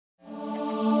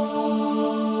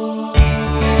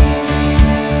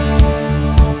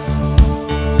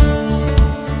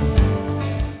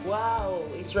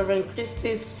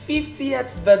Christie's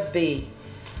 50th birthday.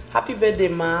 Happy birthday,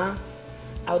 Ma.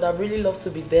 I would have really loved to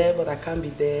be there, but I can't be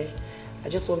there. I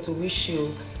just want to wish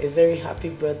you a very happy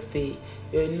birthday.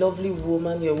 You're a lovely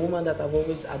woman. You're a woman that I've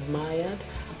always admired.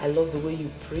 I love the way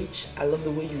you preach. I love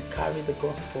the way you carry the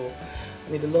gospel.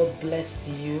 May the Lord bless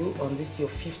you on this your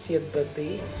 50th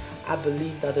birthday. I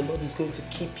believe that the Lord is going to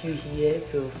keep you here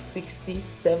till 60,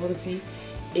 70,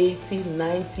 80,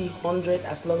 90, 100,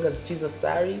 as long as Jesus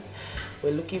tarries.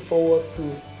 We're looking forward to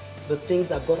the things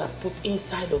that God has put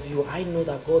inside of you. I know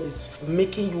that God is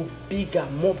making you bigger,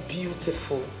 more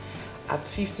beautiful. At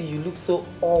 50, you look so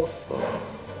awesome.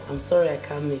 I'm sorry I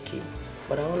can't make it,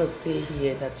 but I want to say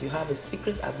here that you have a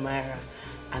secret admirer,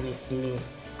 and it's me.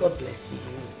 God bless you.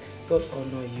 God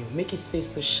honor you. Make His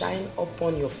face to shine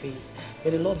upon your face.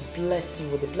 May the Lord bless you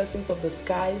with the blessings of the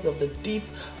skies, of the deep,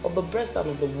 of the breast and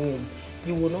of the womb.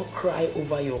 You will not cry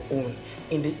over your own.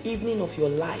 In the evening of your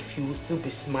life, you will still be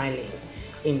smiling.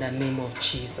 In the name of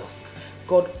Jesus.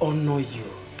 God honor you.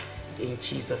 In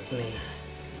Jesus' name.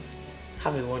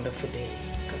 Have a wonderful day.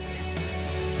 God bless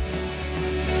you.